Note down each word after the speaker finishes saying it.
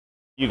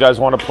You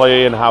guys want to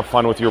play and have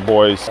fun with your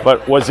boys,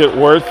 but was it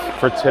worth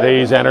for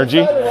today's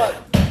energy?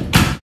 At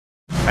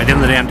the end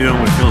of the day, I'm doing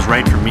what feels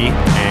right for me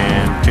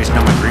and chasing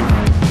down my dream.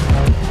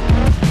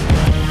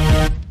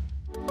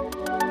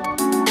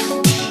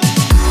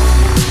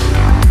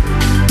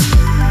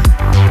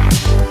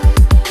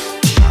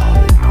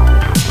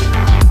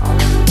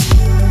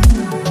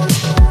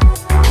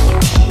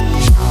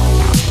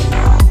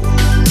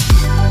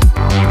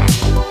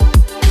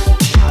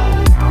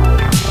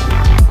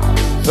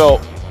 So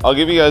I'll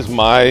give you guys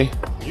my...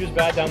 You was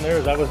bad down there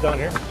as I was down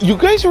here? You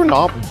guys are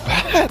not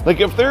bad.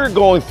 Like if they're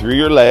going through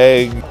your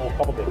leg,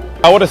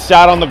 I would have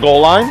sat on the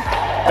goal line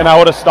and I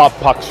would have stopped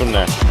pucks from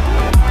there.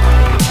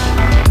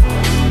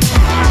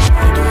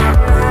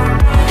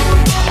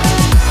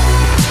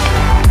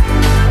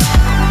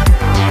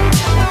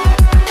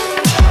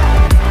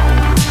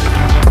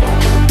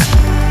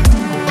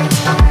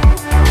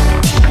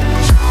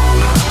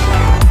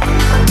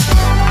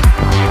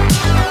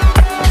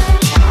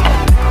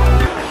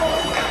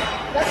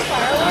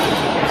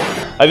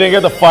 I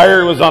think the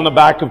fire was on the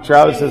back of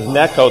Travis's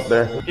neck out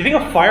there. You think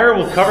a fire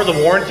will cover the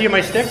warranty of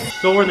my stick?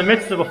 So we're in the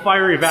midst of a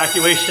fire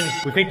evacuation.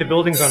 We think the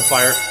building's on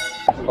fire.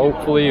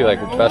 Hopefully, like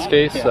best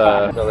case,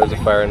 there's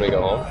a fire and we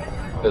go home.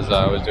 Because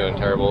I was doing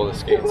terrible with the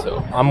skate,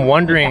 so. I'm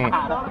wondering,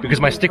 because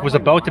my stick was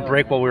about to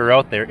break while we were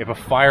out there, if a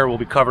fire will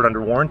be covered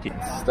under warranty.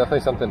 It's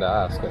definitely something to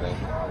ask, I think.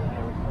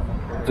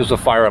 If there's a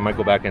fire, I might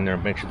go back in there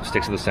and make sure the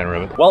stick's at the center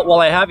of it. Well, while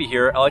I have you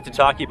here, I'd like to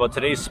talk to you about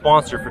today's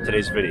sponsor for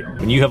today's video.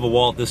 When you have a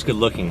wallet this good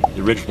looking,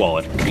 the Ridge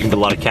wallet, you can get a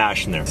lot of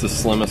cash in there. It's the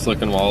slimmest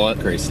looking wallet,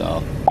 great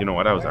style. You know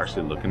what, I was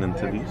actually looking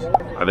into these.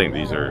 I think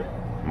these are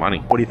money.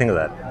 What do you think of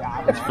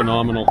that? It's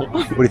phenomenal.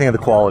 What do you think of the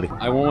quality?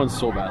 I want one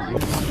so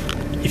badly.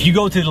 If you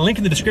go to the link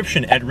in the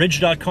description at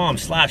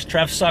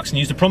ridge.com/TravSucks and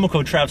use the promo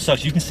code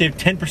TravSucks, you can save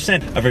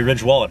 10% of a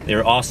Ridge wallet.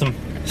 They're awesome,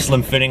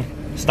 slim fitting,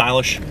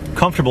 stylish,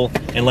 comfortable,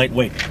 and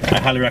lightweight. I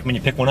highly recommend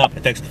you pick one up.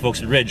 And thanks to the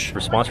folks at Ridge for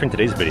sponsoring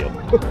today's video.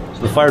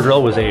 So the fire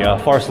drill was a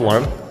false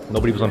alarm.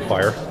 Nobody was on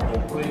fire.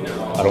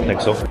 I don't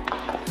think so.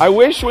 I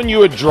wish when you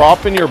would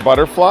drop in your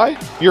butterfly,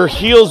 your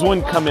heels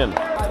wouldn't come in.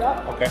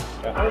 Okay.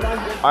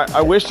 Yeah.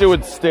 I wish it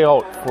would stay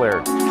out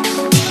flared.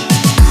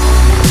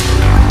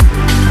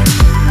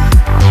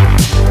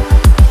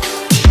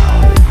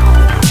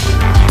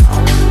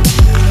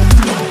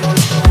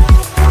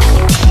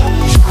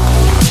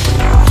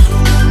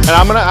 And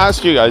I'm gonna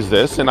ask you guys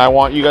this, and I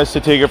want you guys to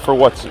take it for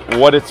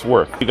what it's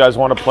worth. You guys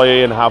want to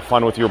play and have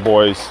fun with your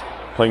boys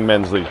playing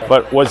men's league,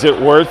 but was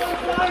it worth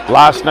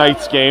last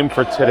night's game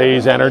for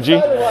today's energy?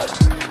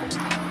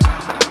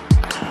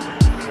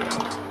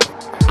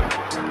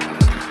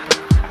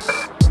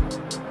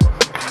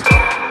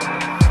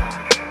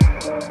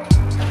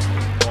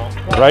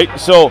 Right?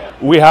 So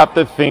we have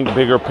to think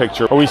bigger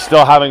picture. Are we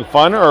still having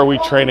fun, or are we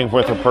training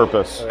with a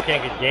purpose? I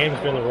can't get games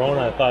during the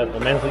Rona. I thought the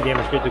men's league game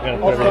was good to kind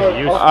of put everything to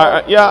use.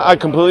 Yeah, I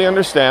completely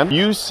understand.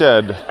 You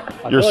said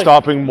you're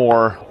stopping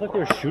more. I feel like they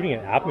were shooting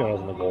it at me when I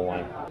was on the goal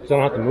line. So I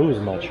don't have to move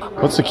as much.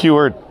 What's the key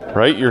word?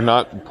 Right? You're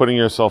not putting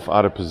yourself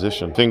out of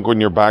position. I think when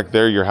you're back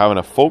there, you're having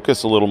to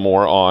focus a little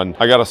more on,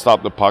 I got to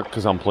stop the puck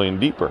because I'm playing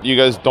deeper. You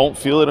guys don't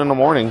feel it in the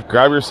morning.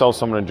 Grab yourself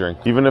something to drink.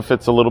 Even if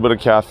it's a little bit of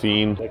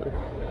caffeine.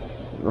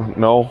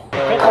 No.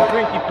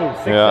 Drinky poo,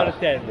 6 out of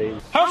 10, baby.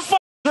 How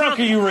drunk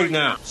are you right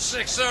now?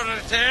 6 out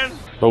of 10.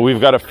 But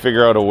we've got to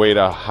figure out a way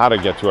to how to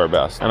get to our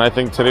best. And I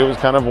think today was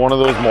kind of one of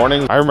those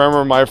mornings. I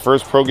remember my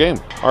first pro game.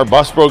 Our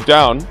bus broke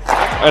down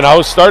and I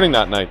was starting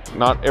that night.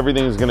 Not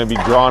everything is going to be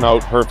drawn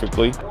out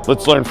perfectly.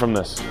 Let's learn from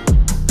this.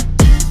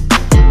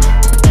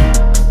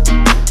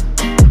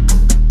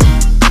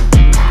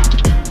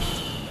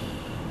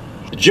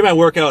 Gym I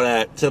work out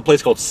at, it's in a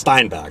place called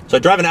Steinbach. So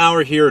I drive an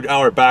hour here, an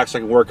hour back so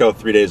I can work out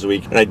 3 days a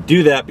week. And I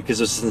do that because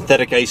there's a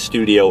synthetic ice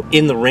studio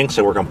in the rinks.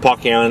 I work on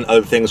puck and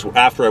other things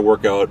after I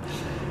work out.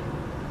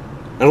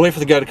 And I wait for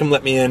the guy to come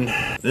let me in.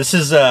 This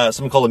is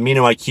something called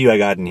Amino IQ I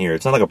got in here.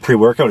 It's not like a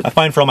pre-workout. I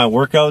find for all my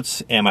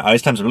workouts and my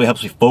ice times, it really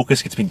helps me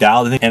focus, gets me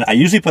dialed in. And I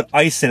usually put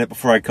ice in it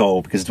before I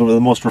go because it's one of the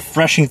most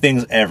refreshing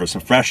things ever. Some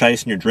fresh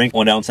ice in your drink.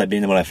 One downside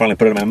being that when I finally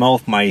put it in my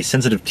mouth, my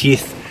sensitive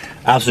teeth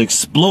absolutely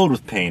explode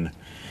with pain.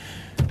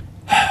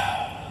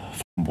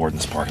 I'm bored in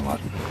this parking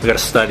lot. We got a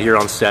stud here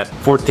on set,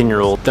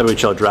 14-year-old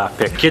WHL draft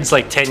pick. Kid's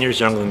like 10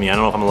 years younger than me. I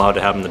don't know if I'm allowed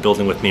to have him in the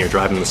building with me or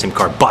drive him in the same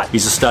car, but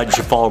he's a stud. You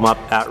should follow him up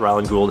at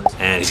Ryland Gould,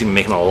 and he's gonna be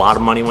making a lot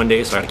of money one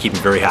day, so I gotta keep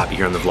him very happy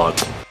here in the vlog.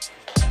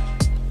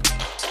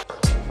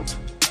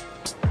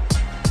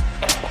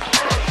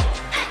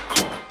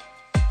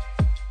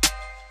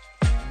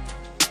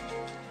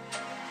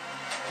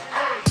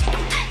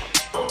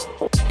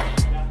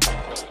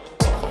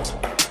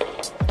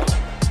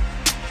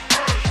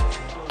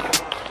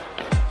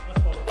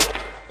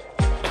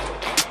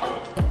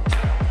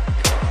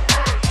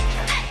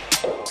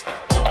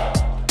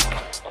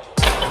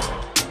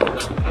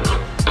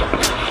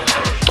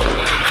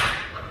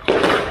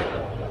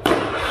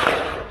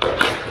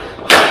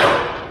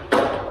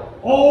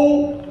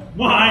 Oh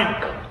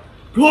my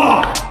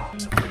God!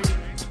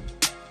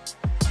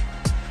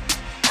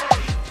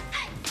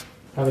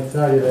 Have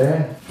excited,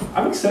 eh?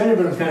 I'm excited,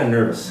 but I'm kind of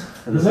nervous.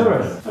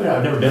 Nervous? Oh, yeah,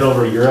 I've never been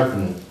over to Europe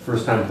and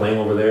first time playing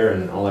over there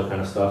and all that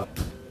kind of stuff.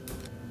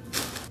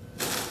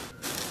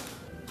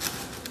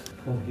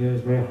 Oh,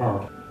 here's my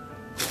heart.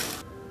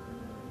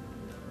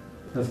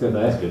 That's good,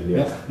 that's good,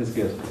 yeah. That's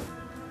good.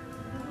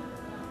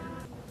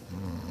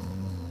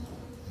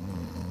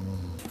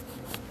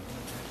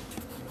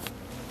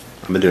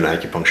 I've been doing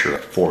acupuncture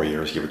like 4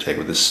 years, give or take,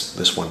 with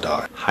this one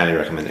dog. Highly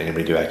recommend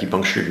anybody do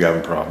acupuncture if you're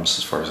having problems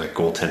as far as like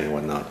goaltending and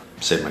whatnot.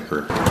 Saved my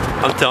career.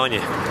 I'm telling you,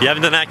 if you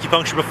haven't done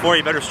acupuncture before,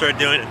 you better start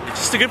doing it. It's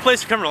just a good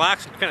place to come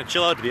relax and kind of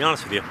chill out, to be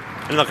honest with you.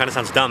 I know that kind of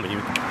sounds dumb, but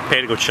you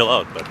pay to go chill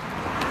out, but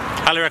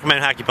highly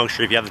recommend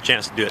acupuncture if you have the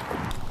chance to do it.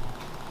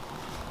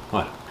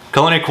 What?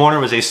 Culinary Corner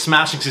was a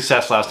smashing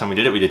success last time we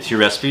did it. We did 2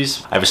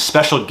 recipes. I have a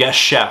special guest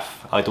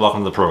chef I'd like to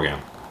welcome to the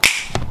program.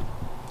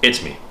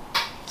 It's me.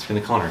 It's been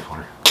the Culinary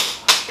Corner.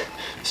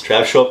 Does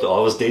Trav show up to all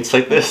of his dates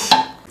like this?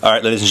 All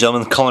right, ladies and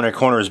gentlemen, the Culinary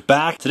Corner is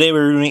back. Today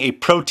we're doing a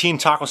protein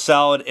taco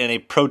salad and a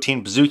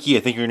protein bazooki I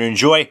think you're gonna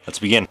enjoy. Let's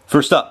begin.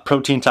 First up,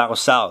 protein taco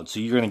salad. So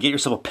you're gonna get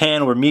yourself a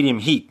pan over medium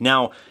heat.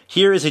 Now,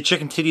 here is a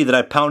chicken titty that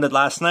I pounded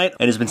last night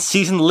and has been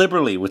seasoned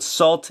liberally with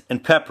salt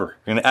and pepper.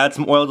 You're gonna add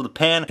some oil to the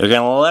pan. You're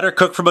gonna let her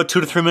cook for about 2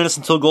 to 3 minutes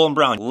until golden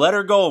brown. Let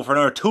her go for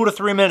another 2 to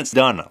 3 minutes.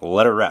 Done.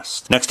 Let her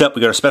rest. Next up,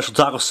 we got our special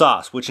taco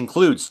sauce, which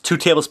includes 2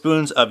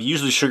 tablespoons of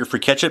usually sugar-free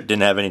ketchup.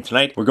 Didn't have any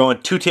tonight. We're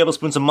going 2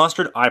 tablespoons of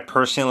mustard. I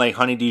personally like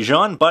honey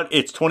Dijon, but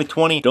it's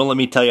 2020. Don't let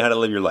me tell you how to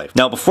live your life.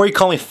 Now, before you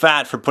call me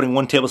fat for putting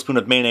 1 tablespoon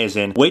of mayonnaise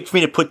in, wait for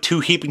me to put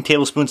 2 heaping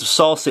tablespoons of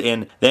salsa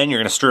in. Then you're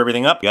gonna stir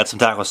everything up. You got some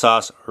taco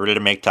sauce, ready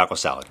to make taco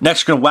salad.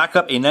 Next, you're gonna whack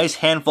up a nice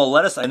handful of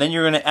lettuce, and then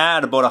you're gonna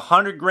add about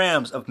 100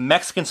 grams of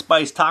Mexican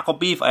spiced taco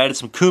beef. I added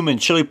some cumin,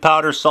 chili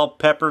powder, salt,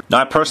 pepper. Now,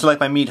 I personally like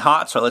my meat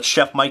hot, so I let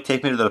Chef Mike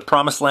take me to the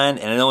promised land,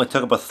 and it only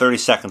took about 30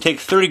 seconds. Take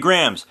 30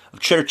 grams of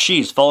cheddar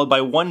cheese, followed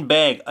by 1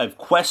 bag of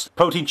Quest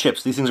protein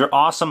chips. These things are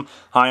awesome,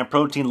 high in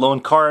protein, low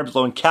in carbs,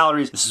 low in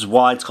calories. This is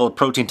why it's called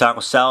protein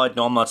taco salad.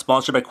 No, I'm not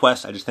sponsored by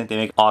Quest. I just think they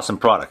make awesome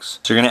products.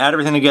 So you're gonna add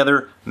everything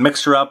together,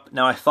 mix her up.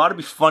 Now, I thought it'd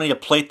be funny to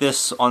plate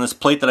this on this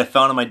plate that I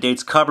found in my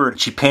date's cupboard.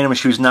 She painted when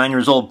she was 9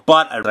 years old,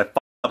 but I f***ed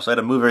up, so I had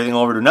to move everything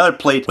over to another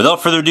plate.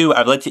 Without further ado,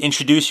 I'd like to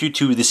introduce you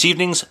to this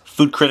evening's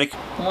food critic.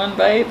 1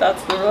 bite,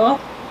 that's the rule.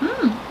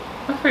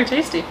 That's pretty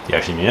tasty. You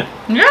actually mean it?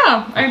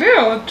 Yeah, I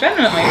do,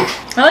 genuinely.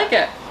 I like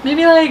it.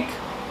 Maybe like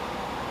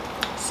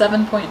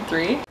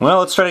 7.3. Well,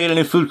 let's try to get a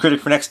new food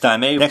critic for next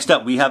time, eh? Next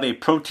up, we have a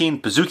protein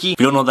bazooki. If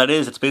you don't know what that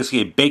is, it's basically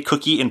a baked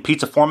cookie in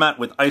pizza format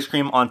with ice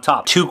cream on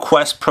top. 2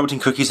 Quest protein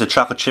cookies, the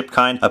chocolate chip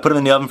kind. I put them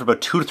in the oven for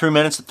about 2 to 3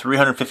 minutes at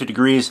 350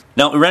 degrees.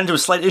 Now, we ran into a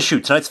slight issue.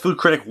 Tonight's food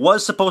critic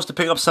was supposed to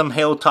pick up some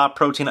Halo Top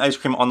protein ice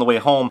cream on the way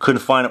home.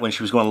 Couldn't find it when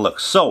she was going to look.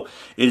 So,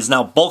 it is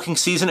now bulking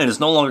season. It is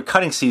no longer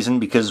cutting season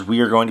because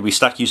we are going to be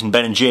stuck using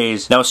Ben &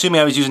 J's. Now,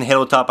 assuming I was using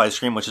Halo Top ice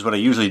cream, which is what I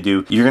usually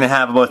do, you're going to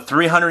have about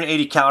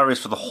 380 calories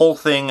for the whole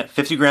thing,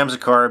 50 grams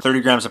of carbs, 30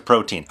 grams of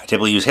protein. I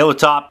typically use Halo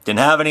Top, didn't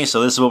have any,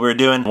 so this is what we were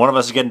doing. One of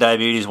us is getting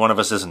diabetes, one of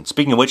us isn't.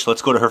 Speaking of which,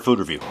 let's go to her food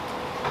review.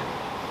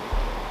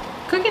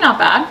 Cookie not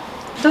bad.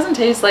 It doesn't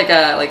taste like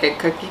a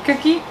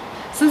cookie.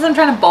 Since I'm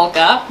trying to bulk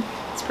up,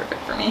 it's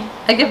perfect for me.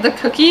 I give the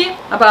cookie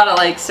about a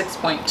like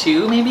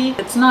 6.2 maybe.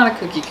 It's not a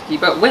cookie,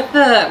 but with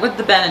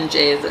the Ben &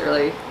 J's, it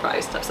really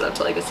probably steps it up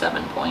to like a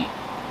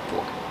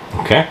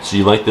 7.4. Okay, so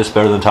you like this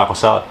better than taco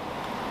salad?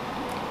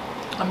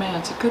 Oh man,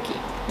 it's a cookie.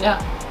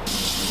 Yeah.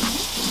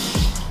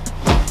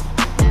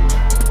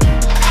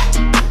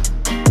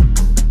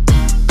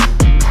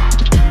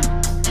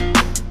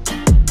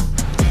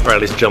 Alright,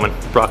 ladies and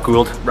gentlemen, Brock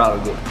Gould. Riley.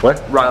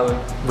 What? Riley.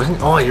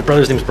 Oh, your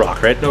brother's name's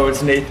Brock, right? No,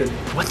 it's Nathan.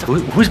 What?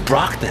 Who's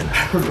Brock then?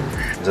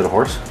 Is it a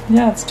horse?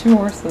 Yeah, it's 2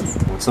 horses.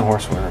 What's the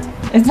horse wearing?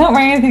 It's not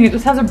wearing anything, it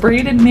just has a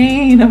braided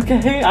mane,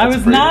 okay? I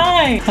was 9.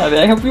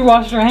 I hope you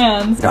washed your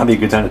hands. That'd be a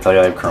good time to tell you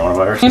I have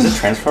coronavirus. Is it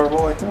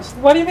transferable like this?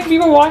 Why do you think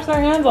people wash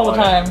their hands all the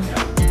time?